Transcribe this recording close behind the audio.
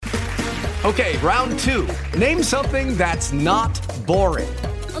Okay, round two. Name something that's not boring.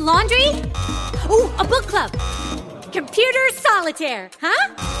 A laundry? Ooh, a book club. Computer solitaire,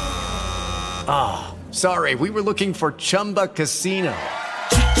 huh? Ah, oh, sorry, we were looking for Chumba Casino.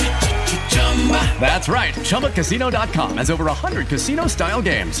 That's right, ChumbaCasino.com has over 100 casino-style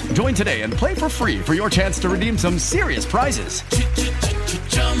games. Join today and play for free for your chance to redeem some serious prizes.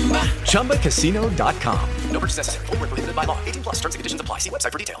 ChumbaCasino.com. No purchase necessary. Void where prohibited by law. 18 plus. Terms and conditions apply. See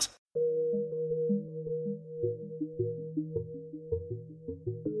website for details.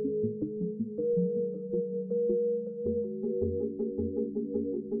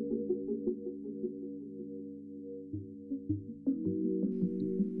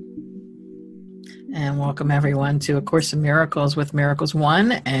 And welcome everyone to A Course in Miracles with Miracles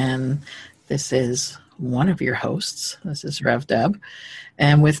One. And this is one of your hosts. This is Rev Deb.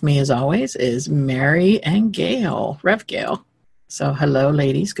 And with me as always is Mary and Gail, Rev Gail. So hello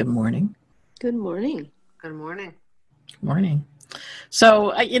ladies, good morning. Good morning. Good morning. Good morning.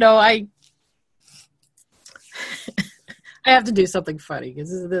 So, I have to do something funny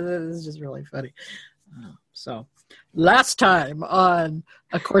because this is just really funny. So last time on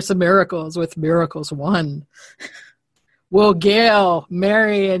A Course in Miracles with Miracles One, will Gail,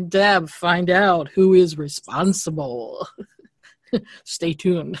 Mary, and Deb find out who is responsible? Stay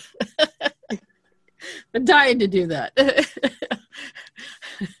tuned. I'm dying to do that.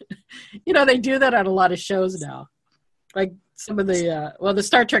 They do that on a lot of shows now. Like some of the, the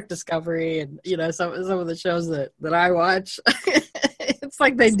Star Trek Discovery and, some of the shows that I watch. It's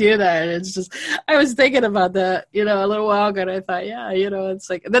like they do that. It's just, I was thinking about that, a little while ago, and I thought, it's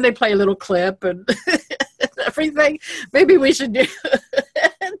like, and then they play a little clip and everything. Maybe we should do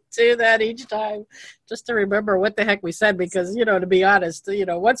that each time just to remember what the heck we said, because, to be honest,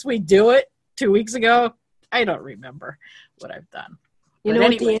 once we do it 2 weeks ago, I don't remember what I've done.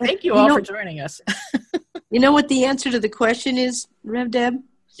 Anyway, thank you all for joining us. You know what the answer to the question is, Rev Deb?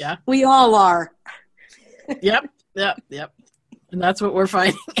 Yeah. We all are. Yep. And that's what we're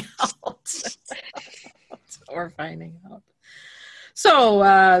finding out.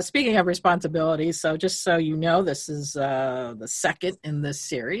 So speaking of responsibilities, so just so you know, this is the second in this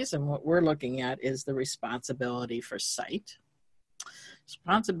series, and what we're looking at is the responsibility for sight.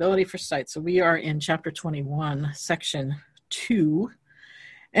 Responsibility for sight. So we are in chapter 21, section 2.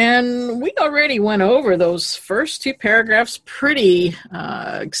 And we already went over those first two paragraphs pretty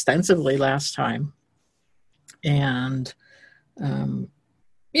extensively last time. And,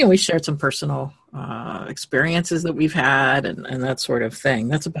 we shared some personal experiences that we've had and that sort of thing.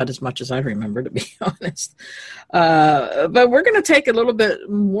 That's about as much as I remember, to be honest. But we're going to take a little bit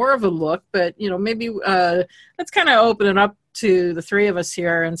more of a look, but, maybe let's kind of open it up to the three of us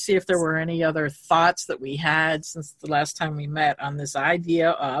here and see if there were any other thoughts that we had since the last time we met on this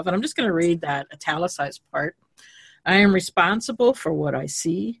idea of, and I'm just going to read that italicized part. I am responsible for what I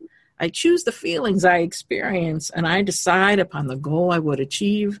see. I choose the feelings I experience, and I decide upon the goal I would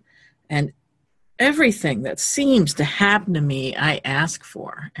achieve, and everything that seems to happen to me, I ask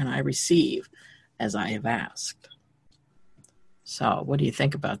for, and I receive as I have asked. So what do you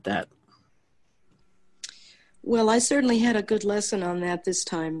think about that? Well, I certainly had a good lesson on that this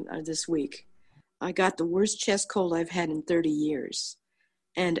week. I got the worst chest cold I've had in 30 years.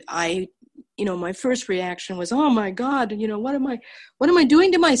 And my first reaction was, oh my God, what am I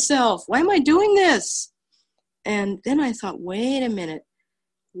doing to myself? Why am I doing this? And then I thought, wait a minute,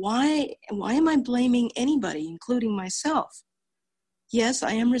 why am I blaming anybody, including myself? Yes,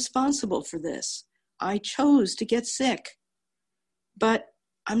 I am responsible for this. I chose to get sick, but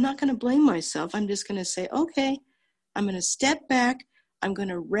I'm not going to blame myself. I'm just going to say, okay, I'm going to step back. I'm going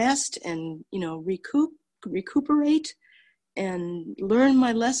to rest and, recuperate and learn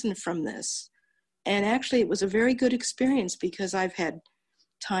my lesson from this. And actually, it was a very good experience because I've had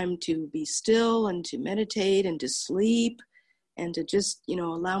time to be still and to meditate and to sleep and to just,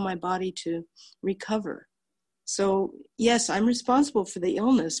 allow my body to recover. So, yes, I'm responsible for the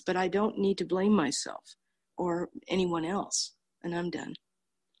illness, but I don't need to blame myself or anyone else. And I'm done.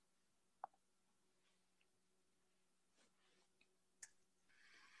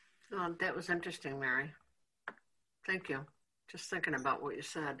 Oh, that was interesting, Mary. Thank you. Just thinking about what you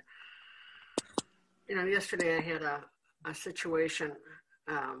said. Yesterday I had a situation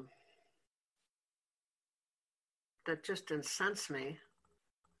that just incensed me.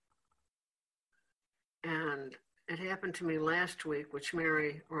 And it happened to me last week, which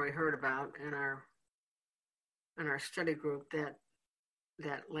Mary already heard about in our study group that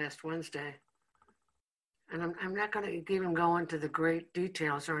last Wednesday. And I'm not going to even go into the great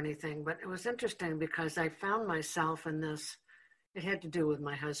details or anything, but it was interesting because I found myself in this. It had to do with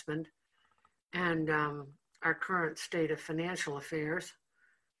my husband. and our current state of financial affairs,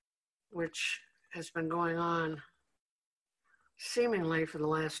 which has been going on seemingly for the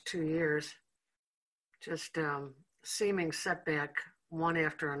last 2 years, just seeming setback one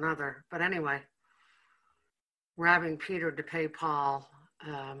after another. But anyway, robbing Peter to pay Paul,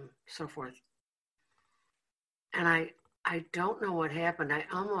 so forth. And I don't know what happened. I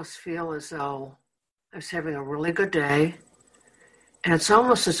almost feel as though I was having a really good day. And it's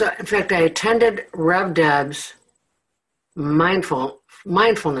almost as though, in fact, I attended Rev Deb's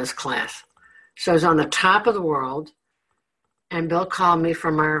mindfulness class. So I was on the top of the world, and Bill called me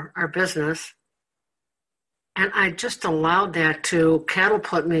from our business, and I just allowed that to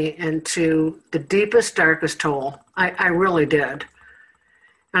catapult me into the deepest, darkest hole. I really did.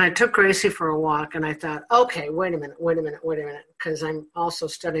 And I took Gracie for a walk, and I thought, okay, wait a minute, because I'm also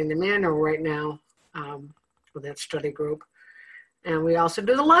studying the manual right now with that study group. And we also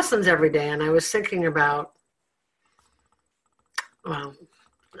do the lessons every day. And I was thinking about, well,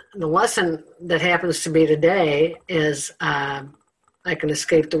 the lesson that happens to be today is I can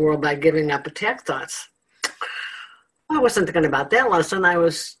escape the world by giving up attack thoughts. I wasn't thinking about that lesson. I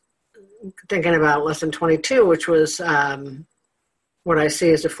was thinking about lesson 22, which was what I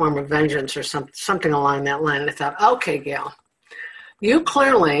see as a form of vengeance or something along that line. And I thought, okay, Gail, you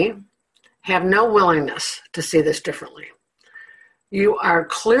clearly have no willingness to see this differently. You are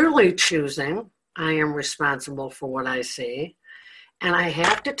clearly choosing, I am responsible for what I see. And I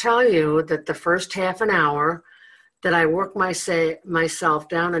have to tell you that the first half an hour that I work myself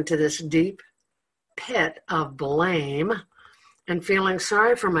down into this deep pit of blame and feeling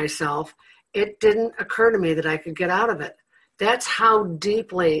sorry for myself, it didn't occur to me that I could get out of it. That's how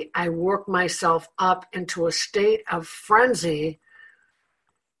deeply I work myself up into a state of frenzy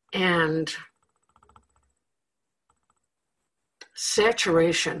and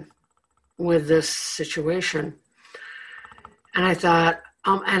saturation with this situation. And I thought,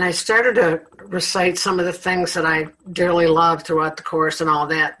 and I started to recite some of the things that I dearly loved throughout the course and all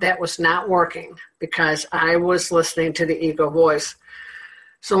that. That was not working because I was listening to the ego voice.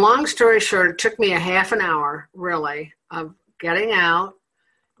 So long story short, it took me a half an hour, really, of getting out.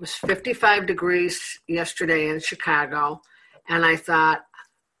 It was 55 degrees yesterday in Chicago. And I thought,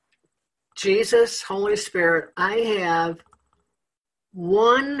 Jesus, Holy Spirit, I have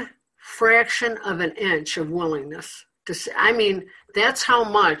 1 fraction of an inch of willingness to see. I mean, that's how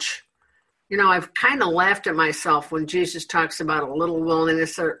much, I've kind of laughed at myself when Jesus talks about a little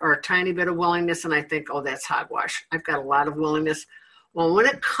willingness or a tiny bit of willingness, and I think, oh, that's hogwash. I've got a lot of willingness. Well, when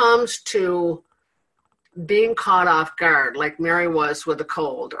it comes to being caught off guard, like Mary was with a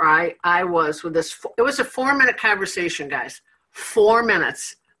cold, or I was with this, it was a 4-minute conversation, guys. 4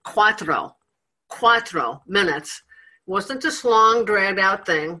 minutes, cuatro minutes. It wasn't this long, dragged out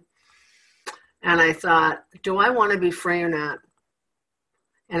thing. And I thought, do I want to be free or not?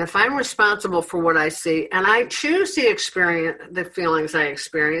 And if I'm responsible for what I see, and I choose the feelings I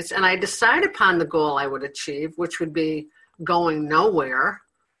experience, and I decide upon the goal I would achieve, which would be going nowhere,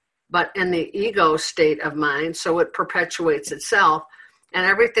 but in the ego state of mind, so it perpetuates itself. And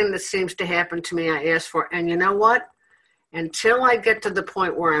everything that seems to happen to me, I ask for. And you know what? Until I get to the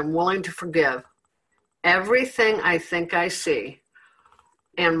point where I'm willing to forgive everything I think I see,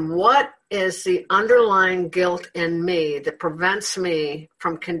 and what is the underlying guilt in me that prevents me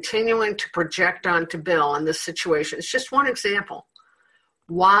from continuing to project onto Bill in this situation? It's just one example.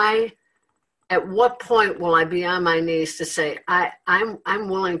 Why, at what point will I be on my knees to say, I'm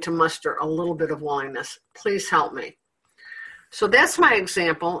willing to muster a little bit of willingness. Please help me. So that's my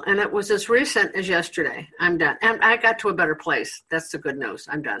example, and it was as recent as yesterday. I'm done. And I got to a better place. That's the good news.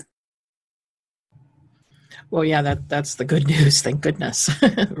 I'm done. Well, yeah, that's the good news. Thank goodness,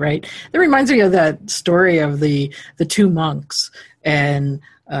 right? That reminds me of that story of the 2 monks, and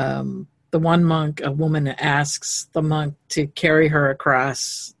the one monk, a woman asks the monk to carry her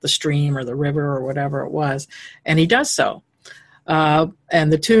across the stream or the river or whatever it was, and he does so.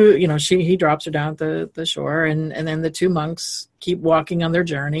 And the 2, he drops her down at the shore, and then the 2 monks keep walking on their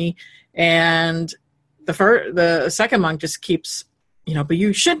journey, and the second monk just keeps, but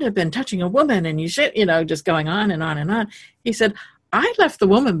you shouldn't have been touching a woman, and you should, just going on and on and on. He said, I left the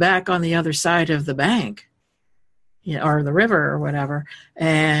woman back on the other side of the bank, or the river or whatever,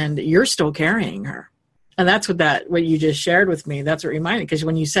 and you're still carrying her. And that's what you just shared with me. That's what reminded me, because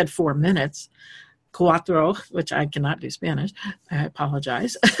when you said 4 minutes, cuatro, which I cannot do Spanish, I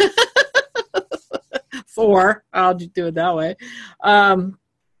apologize. 4, I'll just do it that way.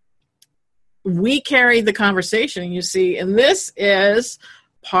 We carried the conversation, you see, and this is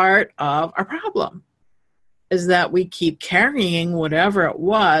part of our problem. is that we keep carrying whatever it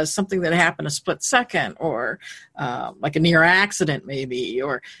was, something that happened a split second, or like a near accident maybe,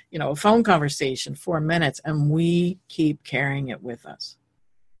 or, a phone conversation, 4 minutes, and we keep carrying it with us.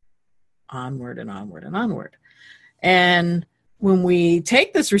 Onward and onward and onward. And when we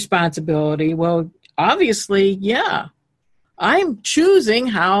take this responsibility, well, obviously, yeah, I'm choosing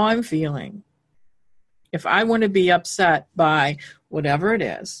how I'm feeling. If I want to be upset by whatever it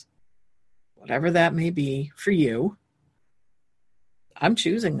is, whatever that may be for you, I'm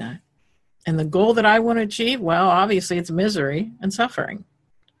choosing that. And the goal that I want to achieve, well, obviously it's misery and suffering.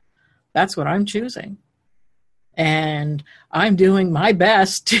 That's what I'm choosing. And I'm doing my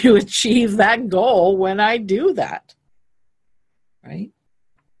best to achieve that goal when I do that. Right?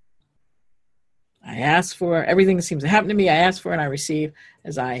 I ask for everything that seems to happen to me. I ask for and I receive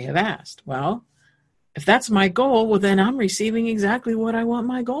as I have asked. Well, if that's my goal, well, then I'm receiving exactly what I want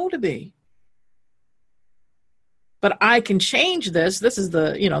my goal to be. But I can change this. This is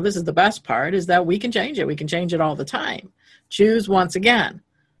the best part, is that we can change it. We can change it all the time. Choose once again,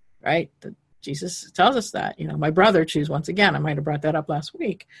 right? Jesus tells us that, my brother, choose once again. I might have brought that up last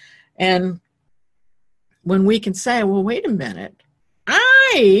week. And when we can say, well, wait a minute,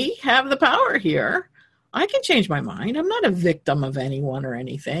 I have the power here. I can change my mind. I'm not a victim of anyone or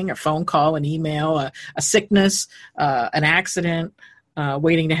anything, a phone call, an email, a sickness, an accident,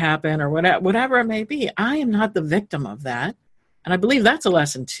 waiting to happen, or whatever it may be. I am not the victim of that. And I believe that's a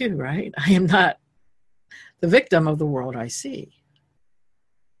lesson too, right? I am not the victim of the world I see,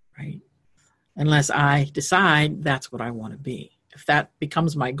 right? Unless I decide that's what I want to be. If that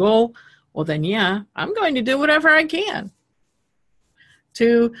becomes my goal, well then, yeah, I'm going to do whatever I can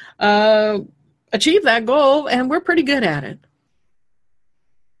to achieve that goal, and we're pretty good at it.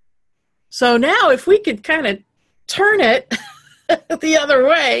 So now if we could kind of turn it the other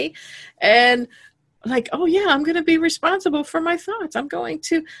way and like, oh yeah, I'm going to be responsible for my thoughts. I'm going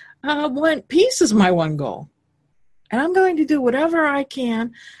to want peace is my one goal. And I'm going to do whatever I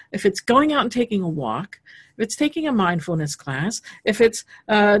can. If it's going out and taking a walk, if it's taking a mindfulness class, if it's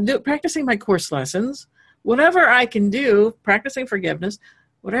practicing my course lessons, whatever I can do, practicing forgiveness,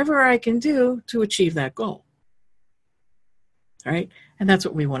 whatever I can do to achieve that goal. All right? And that's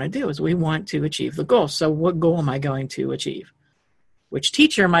what we want to do, is we want to achieve the goal. So what goal am I going to achieve? Which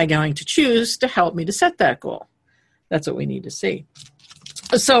teacher am I going to choose to help me to set that goal? That's what we need to see.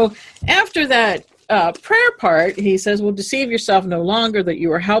 So after that prayer part, he says, well, deceive yourself no longer that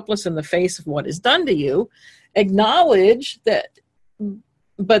you are helpless in the face of what is done to you. Acknowledge that,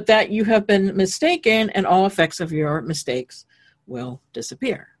 but that you have been mistaken, and all effects of your mistakes will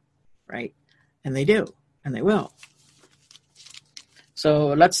disappear, right? And they do, and they will. So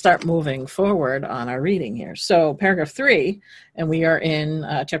let's start moving forward on our reading here. So paragraph 3, and we are in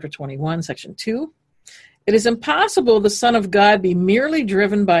chapter 21, section 2. It is impossible the Son of God be merely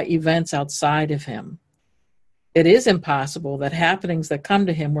driven by events outside of him. It is impossible that happenings that come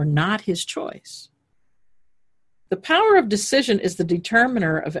to him were not his choice. The power of decision is the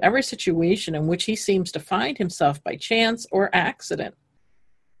determiner of every situation in which he seems to find himself by chance or accident.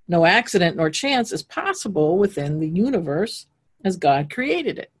 No accident nor chance is possible within the universe as God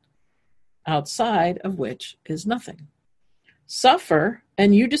created it, outside of which is nothing. Suffer,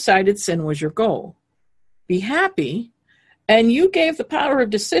 and you decided sin was your goal. Be happy, and you gave the power of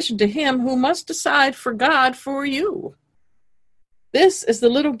decision to him who must decide for God for you. This is the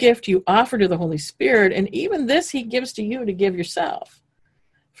little gift you offer to the Holy Spirit, and even this he gives to you to give yourself.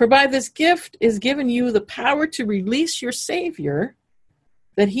 For by this gift is given you the power to release your Savior,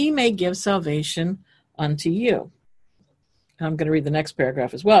 that he may give salvation unto you. I'm going to read the next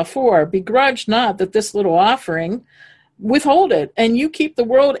paragraph as well. 4, begrudge not that this little offering, withhold it, and you keep the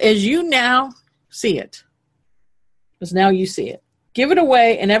world as you now see it. Because now you see it. Give it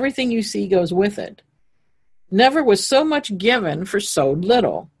away, and everything you see goes with it. Never was so much given for so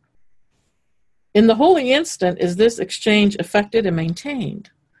little. In the holy instant is this exchange effected and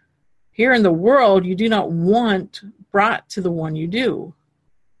maintained. Here in the world, you do not want brought to the one you do.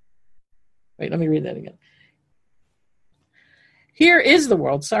 Wait, let me read that again. Here is the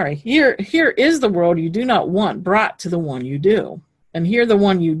world you do not want brought to the one you do. And here the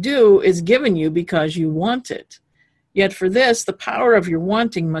one you do is given you because you want it. Yet for this, the power of your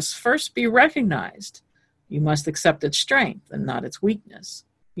wanting must first be recognized. You must accept its strength and not its weakness.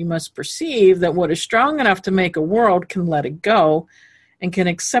 You must perceive that what is strong enough to make a world can let it go and can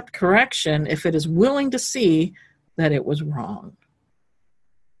accept correction if it is willing to see that it was wrong.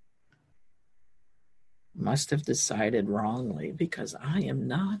 Must have decided wrongly because I am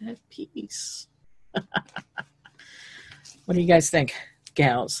not at peace. What do you guys think,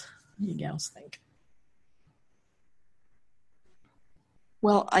 gals? What do you gals think?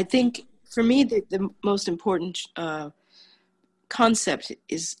 Well, I think for me, the most important concept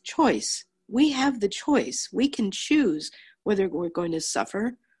is choice. We have the choice. We can choose whether we're going to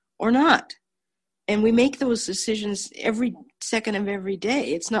suffer or not. And we make those decisions every second of every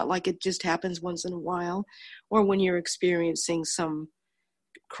day. It's not like it just happens once in a while, or when you're experiencing some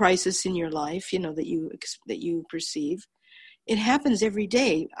crisis in your life, that you perceive. It happens every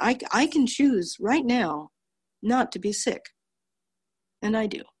day. I can choose right now not to be sick, and I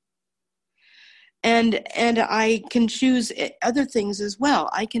do. And I can choose other things as well.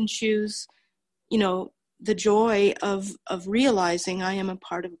 I can choose, the joy of realizing I am a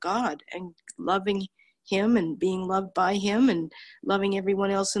part of God and loving him and being loved by him and loving everyone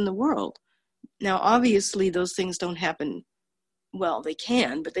else in the world. Now, obviously, those things don't happen. Well, they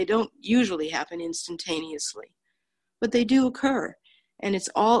can, but they don't usually happen instantaneously. But they do occur. And it's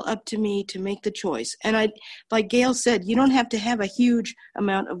all up to me to make the choice. And like Gail said, you don't have to have a huge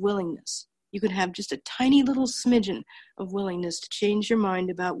amount of willingness. You can have just a tiny little smidgen of willingness to change your mind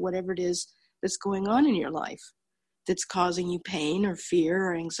about whatever it is that's going on in your life that's causing you pain or fear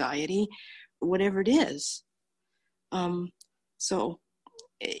or anxiety or whatever it is. So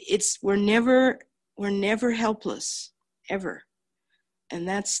we're never helpless, ever. And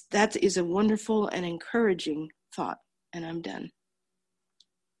that is a wonderful and encouraging thought. And I'm done.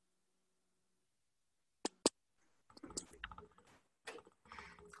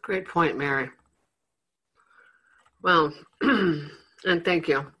 Great point, Mary. Well, and thank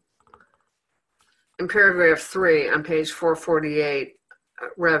you. In paragraph 3 on page 448,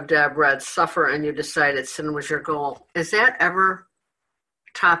 Rev Deb read, "Suffer and you decided sin was your goal." Is that ever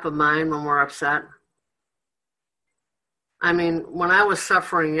top of mind when we're upset? I mean, when I was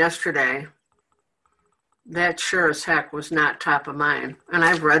suffering yesterday, that sure as heck was not top of mind. And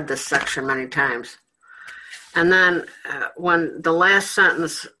I've read this section many times. And then when the last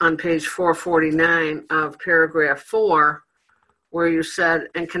sentence on page 449 of paragraph 4, where you said,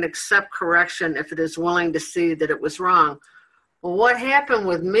 "and can accept correction if it is willing to see that it was wrong." Well, what happened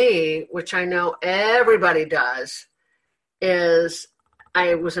with me, which I know everybody does, is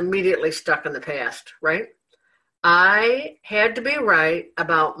I was immediately stuck in the past, right? I had to be right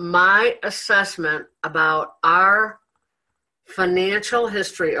about my assessment about our financial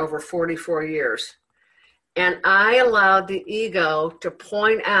history over 44 years. And I allowed the ego to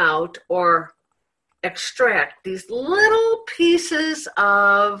point out or extract these little pieces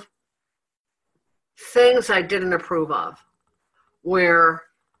of things I didn't approve of, where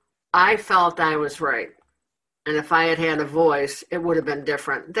I felt I was right. And if I had had a voice, it would have been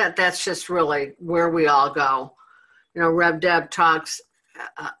different. That's just really where we all go. Rev Deb talks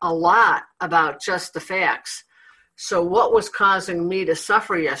a lot about just the facts. So what was causing me to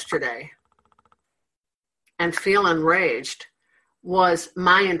suffer yesterday and feel enraged was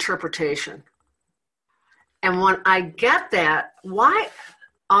my interpretation. And when I get that, why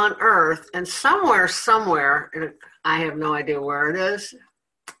on earth, and somewhere, and I have no idea where it is,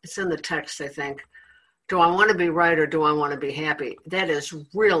 it's in the text, I think, do I want to be right or do I want to be happy? That is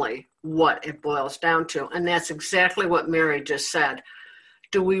really what it boils down to. And that's exactly what Mary just said.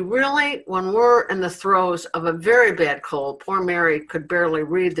 Do we really, when we're in the throes of a very bad cold, poor Mary could barely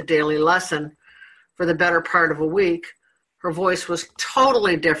read the daily lesson for the better part of a week. Her voice was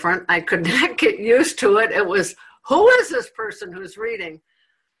totally different. I could not get used to it. It was, who is this person who's reading?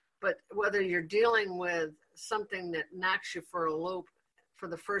 But whether you're dealing with something that knocks you for a loop for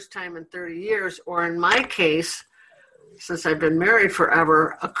the first time in 30 years, or in my case, since I've been married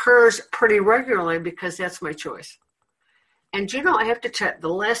forever, occurs pretty regularly because that's my choice. And I have to check. The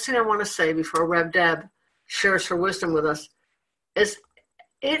last thing I want to say before Rev Deb shares her wisdom with us is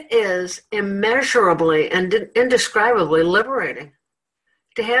it is immeasurably and indescribably liberating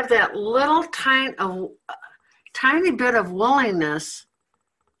to have that little tiny bit of willingness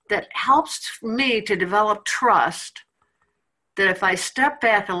that helps me to develop trust that if I step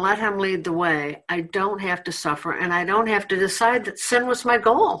back and let him lead the way, I don't have to suffer and I don't have to decide that sin was my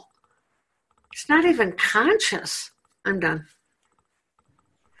goal. It's not even conscious. I'm done.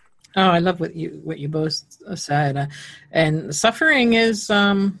 Oh, I love what you both said. And suffering is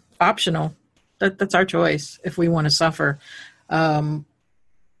optional. That's our choice. If we want to suffer,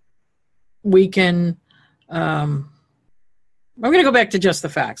 we can. I'm going to go back to just the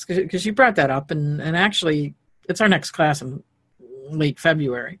facts because you brought that up, and actually, it's our next class in late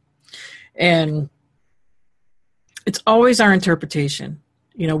February, and it's always our interpretation.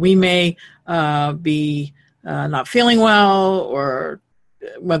 We may be not feeling well, or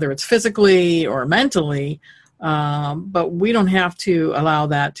whether it's physically or mentally, but we don't have to allow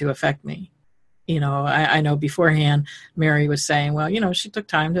that to affect me. I know beforehand Mary was saying, well, she took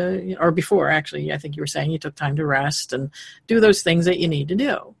time to, or before actually, I think you were saying you took time to rest and do those things that you need to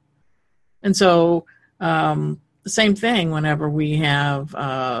do. And so the same thing whenever we have,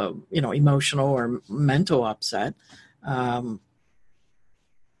 emotional or mental upset,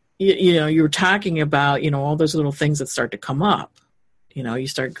 you were talking about, all those little things that start to come up. You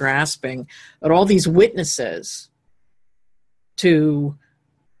start grasping at all these witnesses to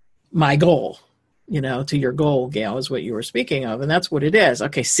my goal, to your goal, Gail, is what you were speaking of. And that's what it is.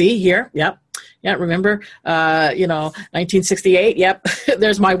 Okay, see here. Yep. Yeah, remember, 1968. Yep.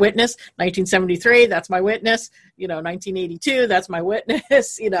 There's my witness. 1973. That's my witness. 1982. That's my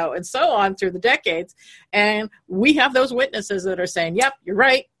witness, and so on through the decades. And we have those witnesses that are saying, yep, you're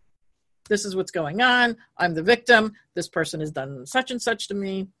right. This is what's going on. I'm the victim. This person has done such and such to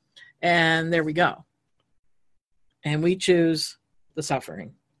me. And there we go. And we choose the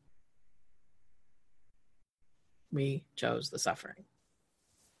suffering. We chose the suffering.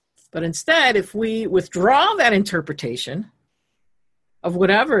 But instead, if we withdraw that interpretation of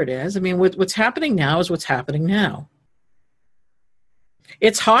whatever it is, what's happening now is what's happening now.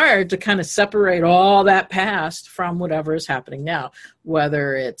 It's hard to kind of separate all that past from whatever is happening now,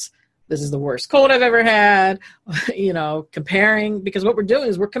 whether it's this is the worst cold I've ever had, comparing, because what we're doing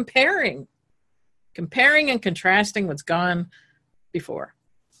is we're comparing and contrasting what's gone before.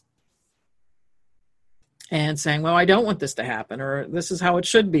 And saying, well, I don't want this to happen, or this is how it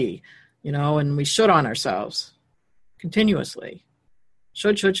should be, and we should on ourselves continuously.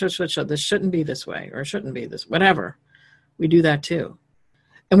 Should. This shouldn't be this way, or it shouldn't be this, whatever. We do that too.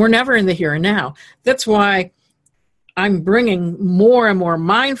 And we're never in the here and now. That's why I'm bringing more and more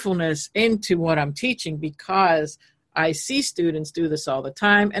mindfulness into what I'm teaching, because I see students do this all the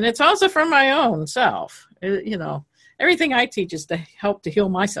time. And it's also from my own self. Everything I teach is to help to heal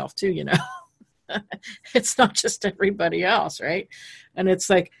myself too, It's not just everybody else, right? And it's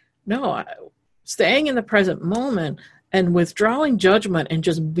like, no, staying in the present moment and withdrawing judgment and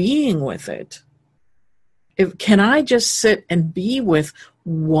just being with it. Can I just sit and be with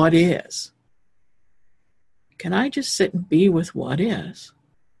what is? Can I just sit and be with what is?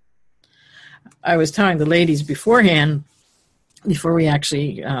 I was telling the ladies beforehand, before we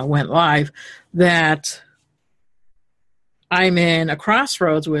actually went live, that I'm in a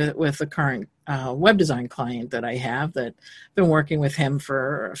crossroads with the current web design client that I have, that I've been working with him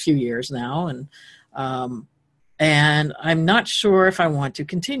for a few years now, and I'm not sure if I want to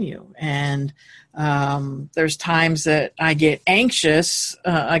continue. And there's times that I get anxious.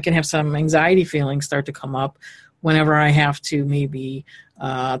 I can have some anxiety feelings start to come up whenever I have to maybe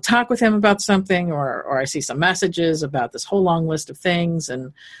talk with him about something, or I see some messages about this whole long list of things,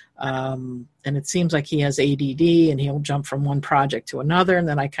 and it seems like he has ADD, and he'll jump from one project to another, and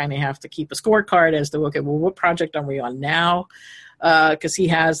then I kind of have to keep a scorecard as to, okay, well, what project are we on now? Because he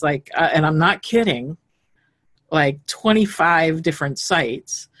has and I'm not kidding, 25 different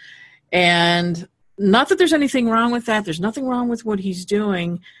sites. And not that there's anything wrong with that. There's nothing wrong with what he's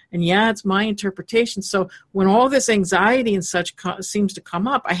doing. And yeah, it's my interpretation. So when all this anxiety and such seems to come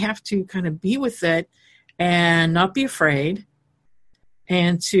up, I have to kind of be with it and not be afraid,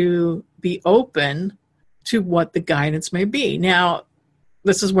 and to be open to what the guidance may be. Now,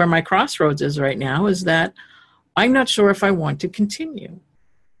 this is where my crossroads is right now, is that I'm not sure if I want to continue.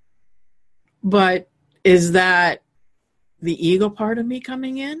 But is that the ego part of me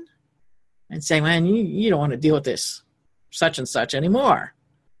coming in and saying, man, you don't want to deal with this such and such anymore?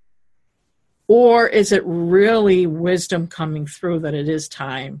 Or is it really wisdom coming through that it is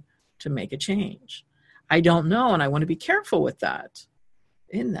time to make a change? I don't know, and I want to be careful with that,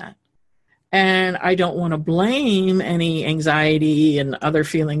 in that. And I don't want to blame any anxiety and other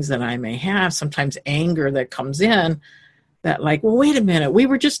feelings that I may have, sometimes anger that comes in, that well, wait a minute, we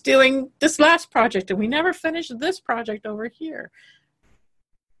were just doing this last project and we never finished this project over here.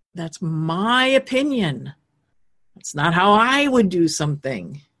 That's my opinion. That's not how I would do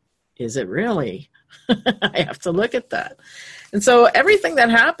something. Is it really? I have to look at that. And so everything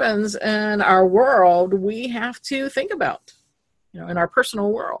that happens in our world, we have to think about, in our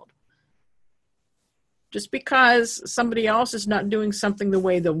personal world. Just because somebody else is not doing something the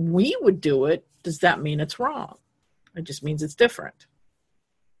way that we would do it, does that mean it's wrong? It just means it's different.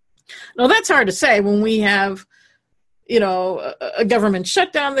 Now, that's hard to say when we have, a government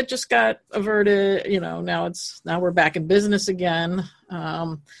shutdown that just got averted. Now we're back in business again,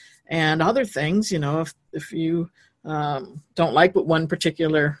 and other things. If you don't like what one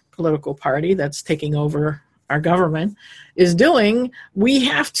particular political party that's taking over our government is doing, we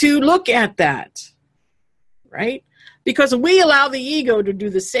have to look at that, right? Because we allow the ego to do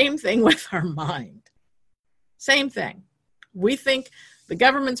the same thing with our mind. Same thing. We think the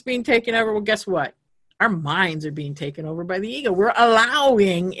government's being taken over. Well, guess what? Our minds are being taken over by the ego. We're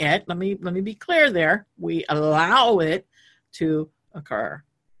allowing it. Let me be clear there. We allow it to occur.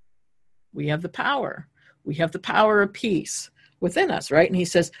 We have the power. We have the power of peace within us, right? And he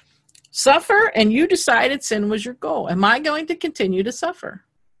says, suffer, and you decided sin was your goal. Am I going to continue to suffer?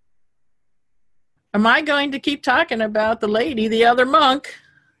 Am I going to keep talking about the lady, the other monk,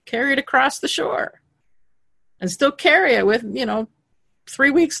 carried across the shore and still carry it with,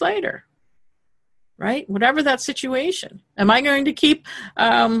 3 weeks later, right? Whatever that situation. Am I going to keep,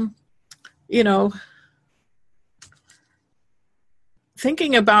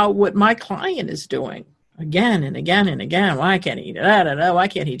 thinking about what my client is doing again and again and again? Why can't he, why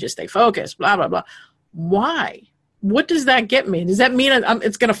can't he just stay focused? Blah, blah, blah. Why? What does that get me? Does that mean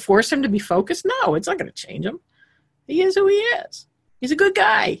it's going to force him to be focused? No, it's not going to change him. He is who he is. He's a good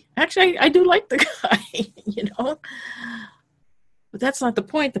guy. Actually, I do like the guy, But that's not the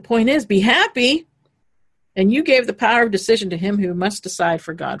point. The point is, be happy. And you gave the power of decision to him who must decide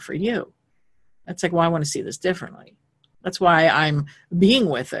for God for you. That's like, well, I want to see this differently. That's why I'm being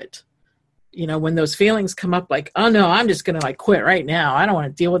with it. When those feelings come up like, oh no, I'm just going to quit right now. I don't want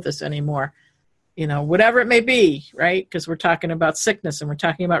to deal with this anymore. Whatever it may be, right? Because we're talking about sickness and we're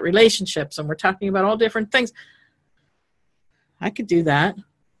talking about relationships and we're talking about all different things. I could do that,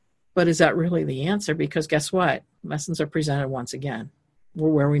 but is that really the answer? Because guess what? Lessons are presented once again.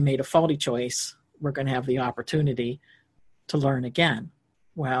 Where we made a faulty choice, we're going to have the opportunity to learn again.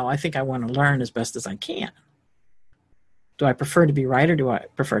 Well, I think I want to learn as best as I can. Do I prefer to be right or do I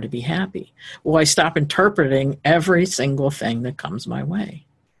prefer to be happy? Will I stop interpreting every single thing that comes my way?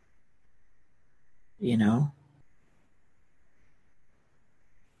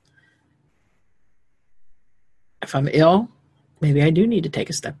 If I'm ill, maybe I do need to take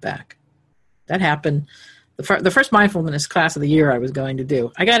a step back. That happened. The first mindfulness class of the year I was going to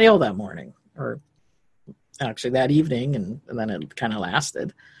do, I got ill that morning, or actually that evening, and then it kind of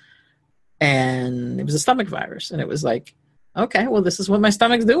lasted. And it was a stomach virus. And it was like, okay, well, this is what my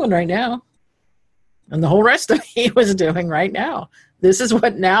stomach's doing right now. And the whole rest of me was doing right now. This is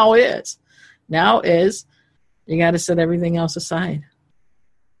what now is. Now is, you got to set everything else aside.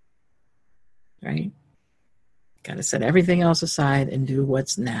 Right? Got to set everything else aside and do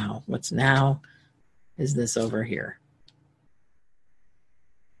what's now. What's now is this over here.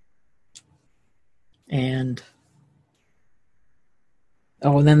 And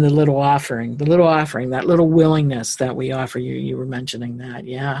then the little offering, that little willingness that we offer you. You were mentioning that.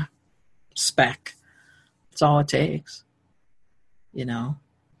 Yeah. Speck. That's all it takes.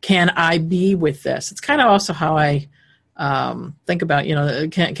 Can I be with this? It's kind of also how I think about,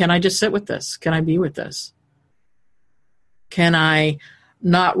 can I just sit with this? Can I be with this? Can I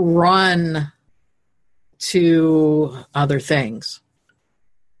not run to other things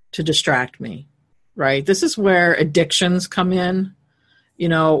to distract me, right? This is where addictions come in,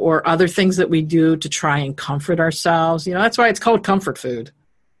 or other things that we do to try and comfort ourselves. That's why it's called comfort food,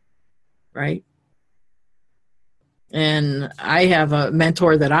 right? And I have a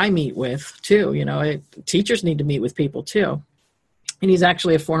mentor that I meet with too. Teachers need to meet with people too. And he's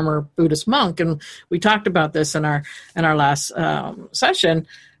actually a former Buddhist monk. And we talked about this in our last session.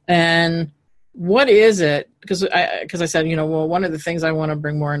 And what is it? Because I said, one of the things I want to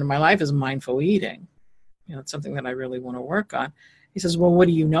bring more into my life is mindful eating. It's something that I really want to work on. He says, well, what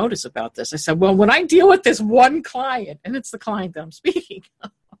do you notice about this? I said, well, when I deal with this one client, and it's the client that I'm speaking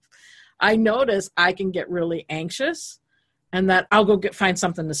of, I notice I can get really anxious and that I'll go find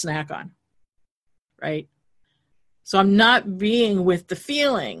something to snack on, right? So I'm not being with the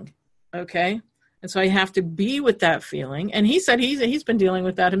feeling, okay? And so I have to be with that feeling. And he said he's been dealing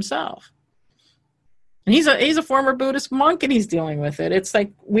with that himself. And he's a former Buddhist monk and he's dealing with it. It's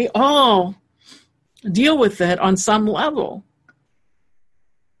like we all deal with it on some level.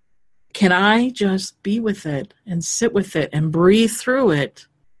 Can I just be with it and sit with it and breathe through it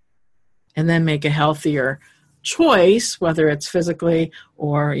and then make a healthier choice, whether it's physically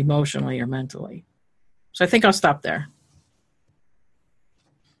or emotionally or mentally? So I think I'll stop there.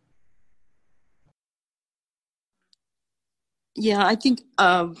 Yeah, I think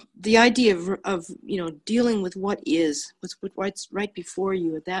the idea of dealing with what is, what's right before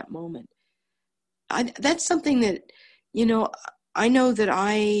you at that moment. That's something that, I know that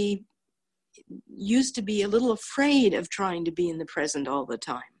I used to be a little afraid of trying to be in the present all the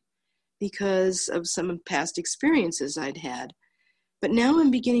time because of some past experiences I'd had. But now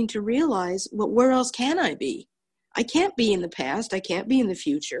I'm beginning to realize, where else can I be? I can't be in the past. I can't be in the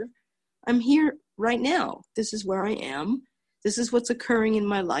future. I'm here right now. This is where I am. This is what's occurring in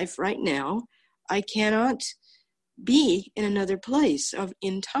my life right now. I cannot be in another place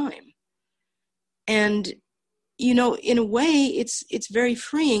in time. And, you know, in a way, it's very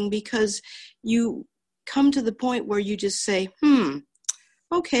freeing, because you come to the point where you just say,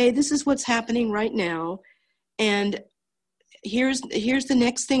 okay, this is what's happening right now. And here's the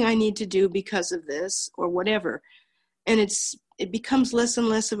next thing I need to do because of this, or whatever. And it becomes less and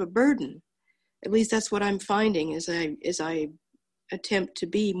less of a burden. At least that's what I'm finding as I attempt to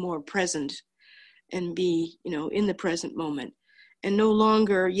be more present and be, you know, in the present moment. And no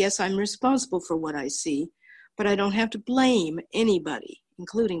longer, yes, I'm responsible for what I see, but I don't have to blame anybody,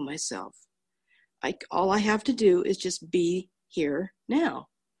 including myself. All I have to do is just be here now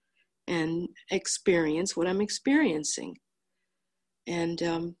and experience what I'm experiencing. And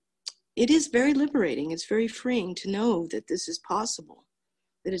it is very liberating. It's very freeing to know that this is possible,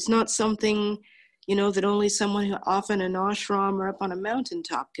 that it's not something, you know, that only someone who off in an ashram or up on a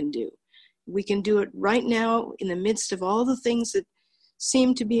mountaintop can do. We can do it right now in the midst of all the things that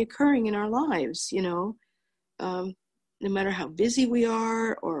seem to be occurring in our lives, you know, no matter how busy we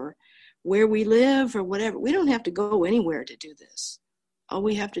are or where we live or whatever. We don't have to go anywhere to do this. All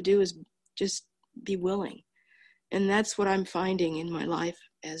we have to do is just be willing. And that's what I'm finding in my life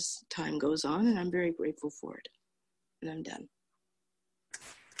as time goes on, and I'm very grateful for it. And I'm done.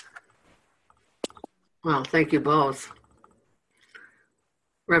 Well, thank you both.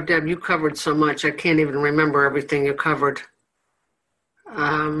 Rev Deb, you covered so much. I can't even remember everything you covered.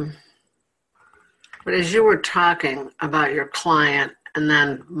 But as you were talking about your client and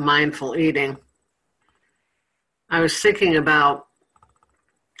then mindful eating, I was thinking about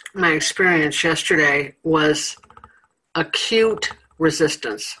my experience yesterday was acute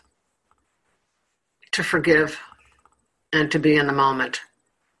resistance to forgive and to be in the moment.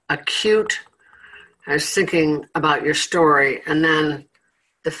 Acute. I was thinking about your story, and then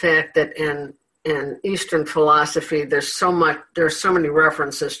the fact that in Eastern philosophy, there's so many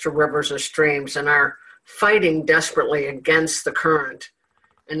references to rivers or streams, and are fighting desperately against the current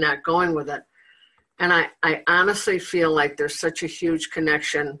and not going with it. And I honestly feel like there's such a huge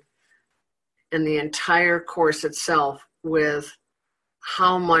connection in the entire course itself with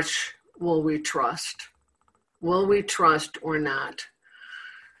how much will we trust? Will we trust or not?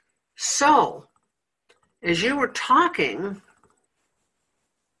 So, as you were talking,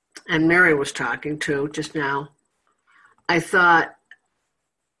 and Mary was talking too just now, I thought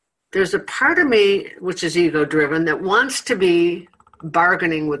there's a part of me, which is ego-driven, that wants to be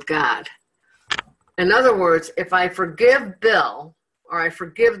bargaining with God. In other words, if I forgive Bill, or I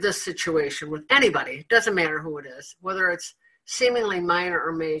forgive this situation with anybody, it doesn't matter who it is, whether it's seemingly minor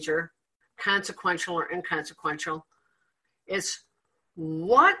or major, consequential or inconsequential, it's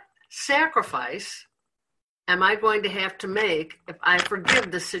what sacrifice am I going to have to make if I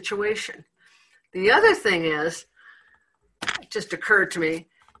forgive this situation? The other thing is, it just occurred to me,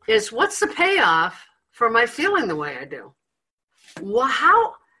 is what's the payoff for my feeling the way I do?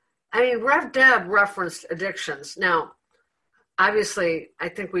 Well, Rev Deb referenced addictions. Now, obviously, I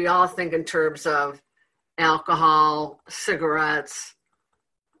think we all think in terms of alcohol, cigarettes,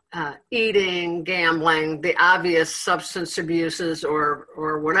 eating, gambling, the obvious substance abuses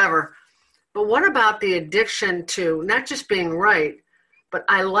or whatever. But what about the addiction to not just being right, but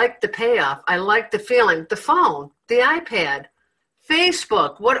I like the payoff. I like the feeling. The phone, the iPad,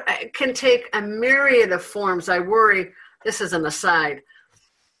 Facebook, what it can take a myriad of forms. I worry, this is an aside,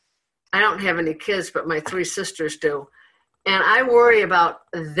 I don't have any kids, but my 3 sisters do. And I worry about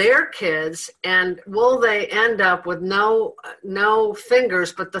their kids, and will they end up with no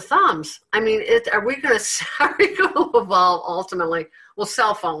fingers but the thumbs? I mean, are we going to evolve ultimately? Well,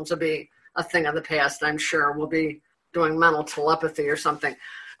 cell phones will be a thing of the past, I'm sure. We'll be doing mental telepathy or something.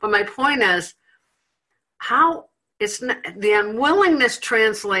 But my point is, how the unwillingness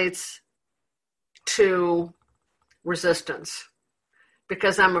translates to resistance.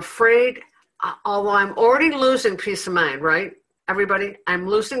 Because I'm afraid, although I'm already losing peace of mind, right? Everybody, I'm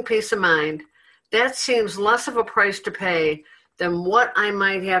losing peace of mind. That seems less of a price to pay than what I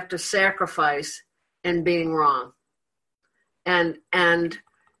might have to sacrifice in being wrong. And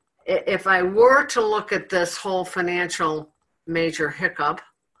if I were to look at this whole financial major hiccup,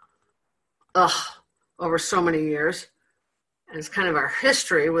 over so many years, and it's kind of our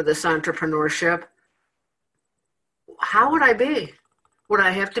history with this entrepreneurship, how would I be? Would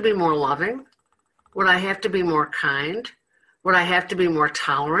I have to be more loving? Would I have to be more kind? Would I have to be more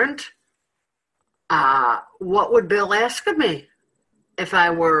tolerant? What would Bill ask of me if I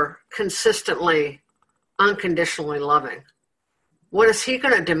were consistently, unconditionally loving? What is he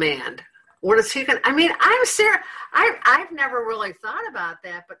going to demand? What is he going to, I mean, I'm serious. I've never really thought about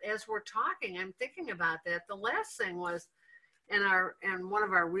that, but as we're talking, I'm thinking about that. The last thing was in one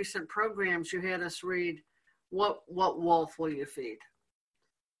of our recent programs, you had us read, What Wolf Will You Feed?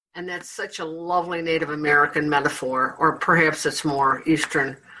 And that's such a lovely Native American metaphor, or perhaps it's more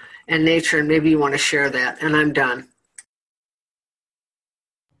Eastern in nature, and maybe you want to share that, and I'm done.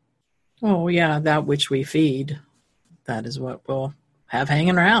 Oh, yeah, that which we feed, that is what we'll have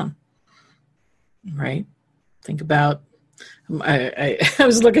hanging around, right? Think about, I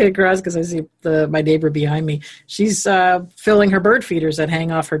was looking across because I see my neighbor behind me. She's filling her bird feeders that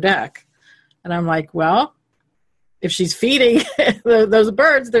hang off her deck. And I'm like, well, if she's feeding those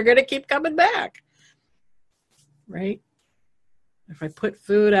birds, they're going to keep coming back, right? If I put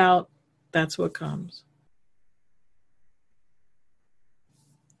food out, that's what comes.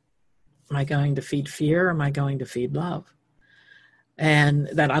 Am I going to feed fear, or am I going to feed love? And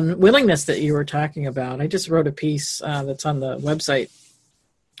that unwillingness that you were talking about, I just wrote a piece that's on the website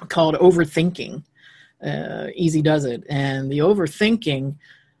called Overthinking. Easy Does It. And the overthinking,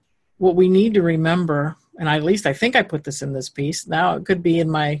 what we need to remember, and at least I think I put this in this piece, now it could be in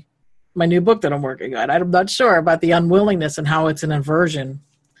my new book that I'm working on. I'm not sure about the unwillingness and how it's an aversion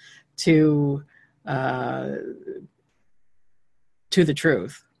to the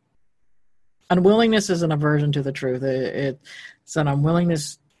truth. Unwillingness is an aversion to the truth. It's an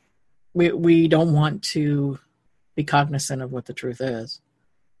unwillingness. We don't want to be cognizant of what the truth is.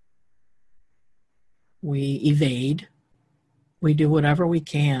 We evade. We do whatever we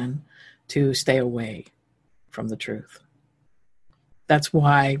can to stay away from the truth. That's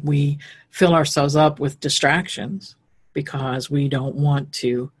why we fill ourselves up with distractions, because we don't want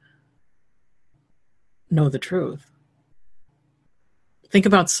to know the truth. Think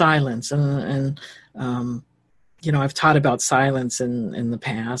about silence, and I've taught about silence in the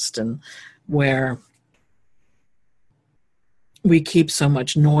past, and where we keep so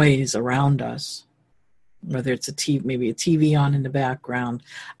much noise around us, whether it's maybe a TV on in the background.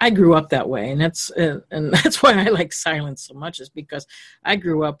 I grew up that way, and that's why I like silence so much, is because I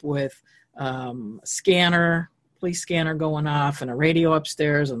grew up with a police scanner going off, and a radio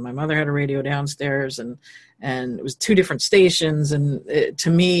upstairs, and my mother had a radio downstairs, and it was two different stations, and to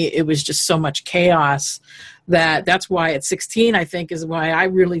me it was just so much chaos that's why at 16, I think, is why I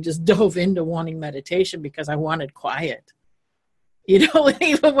really just dove into wanting meditation, because I wanted quiet.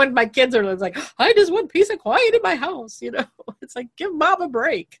 Even when my kids are like, I just want peace and quiet in my house, it's like, give mom a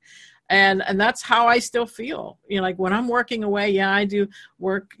break. And that's how I still feel. Like when I'm working away, I do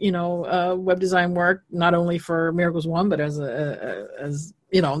work, web design work, not only for Miracles One, but as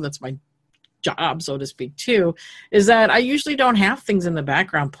that's my job, so to speak, too, is that I usually don't have things in the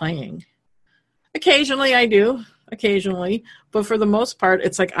background playing. Occasionally I do, but for the most part,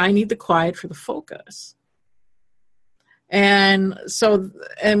 it's like I need the quiet for the focus. And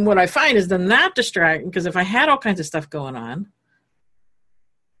what I find is then that distracting, because if I had all kinds of stuff going on,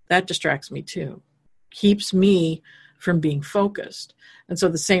 that distracts me too, keeps me from being focused. And so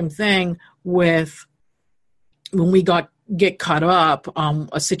the same thing with when we get caught up on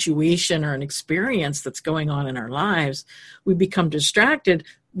a situation or an experience that's going on in our lives, we become distracted.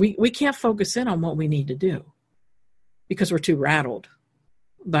 We can't focus in on what we need to do because we're too rattled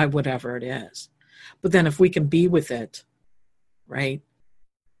by whatever it is. But then if we can be with it, right?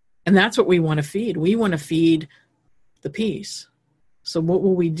 And that's what we want to feed. We want to feed the peace. So what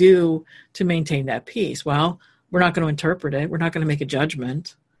will we do to maintain that peace? Well, we're not going to interpret it. We're not going to make a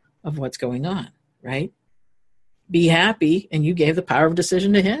judgment of what's going on, right? Be happy, and you gave the power of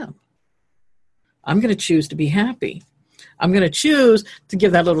decision to him. I'm going to choose to be happy. I'm going to choose to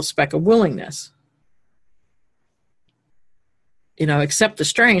give that little speck of willingness. Accept the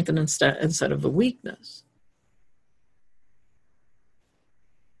strength and instead of the weakness.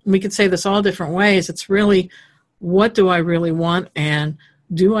 We could say this all different ways. It's really, what do I really want? And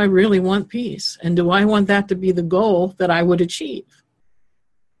do I really want peace? And do I want that to be the goal that I would achieve?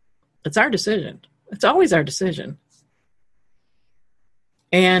 It's our decision. It's always our decision.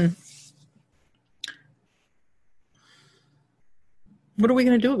 And what are we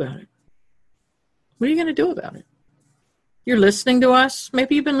going to do about it? What are you going to do about it? You're listening to us.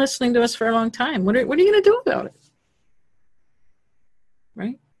 Maybe you've been listening to us for a long time. What are you going to do about it?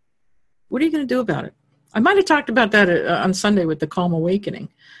 Right? What are you going to do about it? I might have talked about that on Sunday with the Calm Awakening.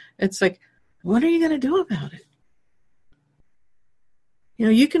 It's like, what are you going to do about it?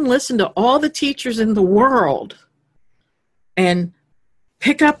 You can listen to all the teachers in the world and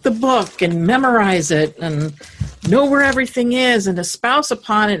pick up the book and memorize it and know where everything is and espouse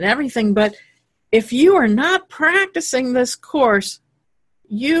upon it and everything. But if you are not practicing this course,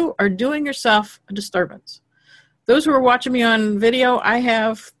 you are doing yourself a disturbance. Those who are watching me on video, I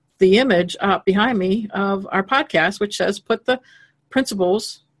have the image up behind me of our podcast, which says put the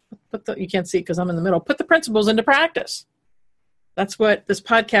principles, you can't see because I'm in the middle, put the principles into practice. That's what this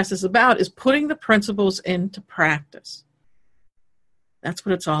podcast is about, is putting the principles into practice. That's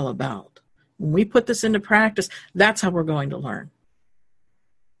what it's all about. When we put this into practice, that's how we're going to learn.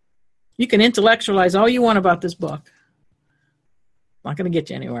 You can intellectualize all you want about this book. Not going to get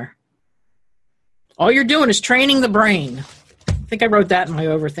you anywhere. All you're doing is training the brain. I think I wrote that in my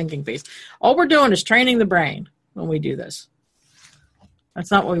overthinking piece. All we're doing is training the brain when we do this. That's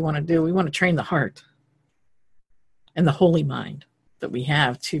not what we want to do. We want to train the heart and the holy mind that we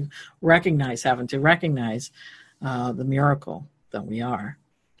have to recognize, the miracle that we are,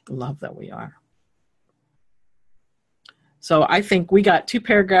 the love that we are. So I think we got 2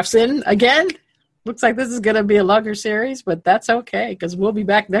 paragraphs in again. Looks like this is going to be a longer series, but that's okay because we'll be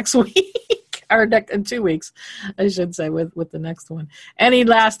back next week, or in 2 weeks, I should say, with the next one. Any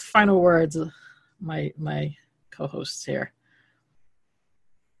last final words, my co-hosts here?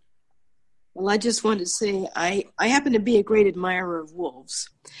 Well, I just want to say I happen to be a great admirer of wolves.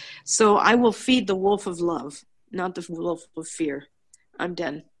 So I will feed the wolf of love, not the wolf of fear. I'm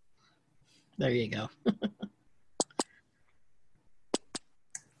done. There you go.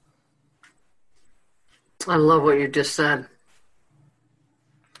 I love what you just said.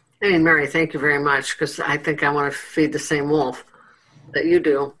 Hey, Mary, thank you very much, because I think I want to feed the same wolf that you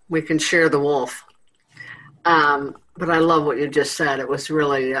do. We can share the wolf. But I love what you just said. It was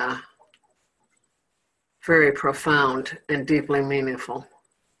really very profound and deeply meaningful.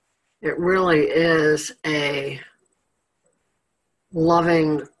 It really is a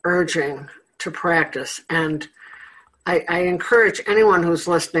loving urging to practice. And I encourage anyone who's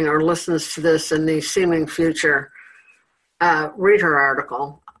listening or listens to this in the seeming future, read her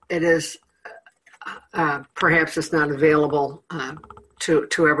article. It is, perhaps it's not available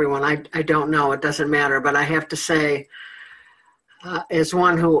to everyone. I don't know. It doesn't matter. But I have to say, as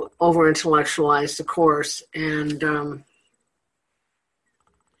one who over-intellectualized the course and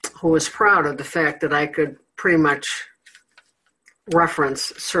who was proud of the fact that I could pretty much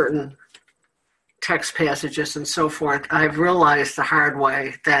reference certain text passages and so forth, I've realized the hard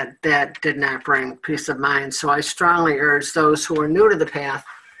way that that did not bring peace of mind. So I strongly urge those who are new to the path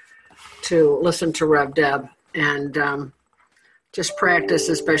to listen to Rev Deb and just practice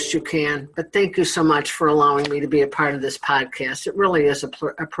as best you can. But thank you so much for allowing me to be a part of this podcast. It really is a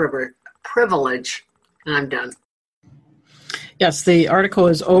privilege. And I'm done. Yes, the article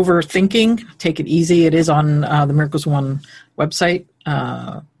is Overthinking. Take it easy. It is on the Miracles One website,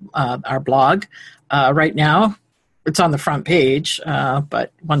 our blog. Right now, it's on the front page,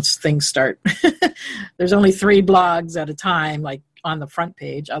 but once things start, there's only 3 blogs at a time, like on the front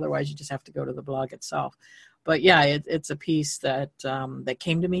page. Otherwise, you just have to go to the blog itself. But yeah, it's a piece that that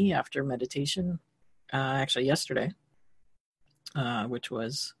came to me after meditation, actually yesterday, which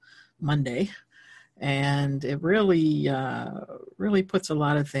was Monday. And it really, really puts a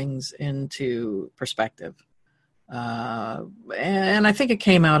lot of things into perspective. And I think it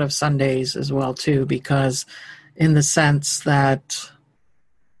came out of Sundays as well, too, because in the sense that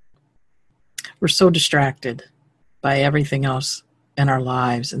we're so distracted by everything else in our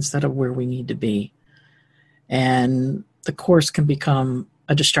lives instead of where we need to be. And the Course can become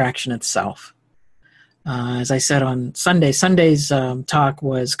a distraction itself. As I said on Sunday's talk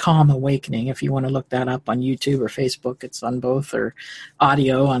was Calm Awakening. If you want to look that up on YouTube or Facebook, it's on both, or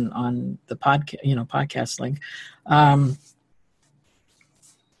audio on the podcast link.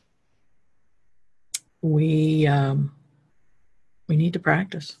 We need to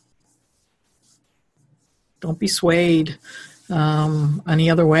practice. Don't be swayed any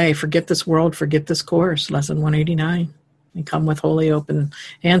other way. Forget this world. Forget this Course. Lesson 189. And come with holy open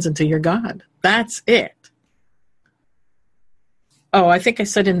hands into your God. That's it. Oh, I think I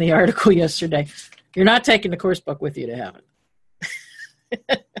said in the article yesterday, you're not taking the Course book with you to heaven.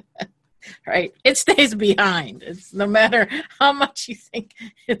 Right? It stays behind. It's no matter how much you think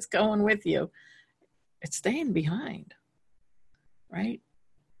it's going with you, it's staying behind. Right?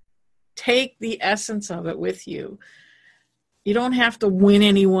 Take the essence of it with you. You don't have to win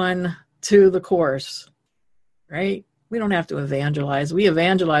anyone to the Course. Right? We don't have to evangelize. We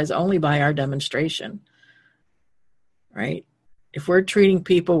evangelize only by our demonstration, right? If we're treating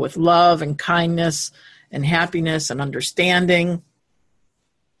people with love and kindness and happiness and understanding,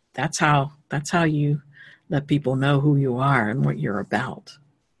 that's how you let people know who you are and what you're about.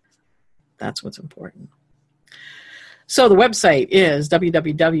 That's what's important. So the website is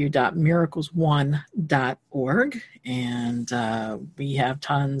www.miracles1.org, and we have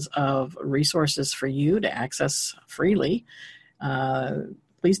tons of resources for you to access freely.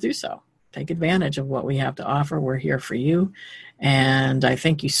 Please do so. Take advantage of what we have to offer. We're here for you. And I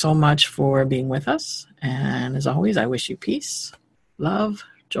thank you so much for being with us. And as always, I wish you peace, love,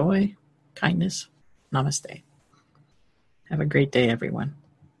 joy, kindness. Namaste. Have a great day, everyone.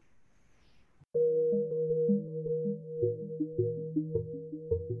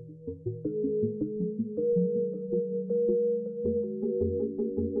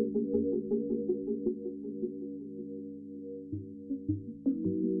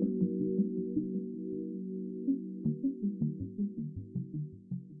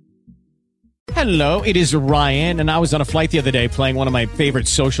 Hello, it is Ryan, and I was on a flight the other day playing one of my favorite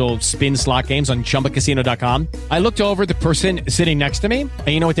social spin slot games on ChumbaCasino.com. I looked over at the person sitting next to me, and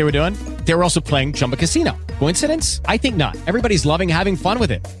you know what they were doing? They were also playing Chumba Casino. Coincidence? I think not. Everybody's loving having fun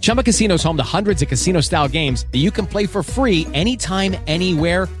with it. Chumba Casino is home to hundreds of casino-style games that you can play for free anytime,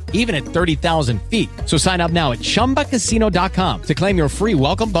 anywhere, even at 30,000 feet. So sign up now at ChumbaCasino.com to claim your free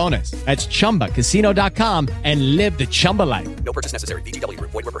welcome bonus. That's ChumbaCasino.com and live the Chumba life. No purchase necessary. VGW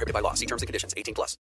Group. Void where prohibited by law. See terms and conditions. 18+.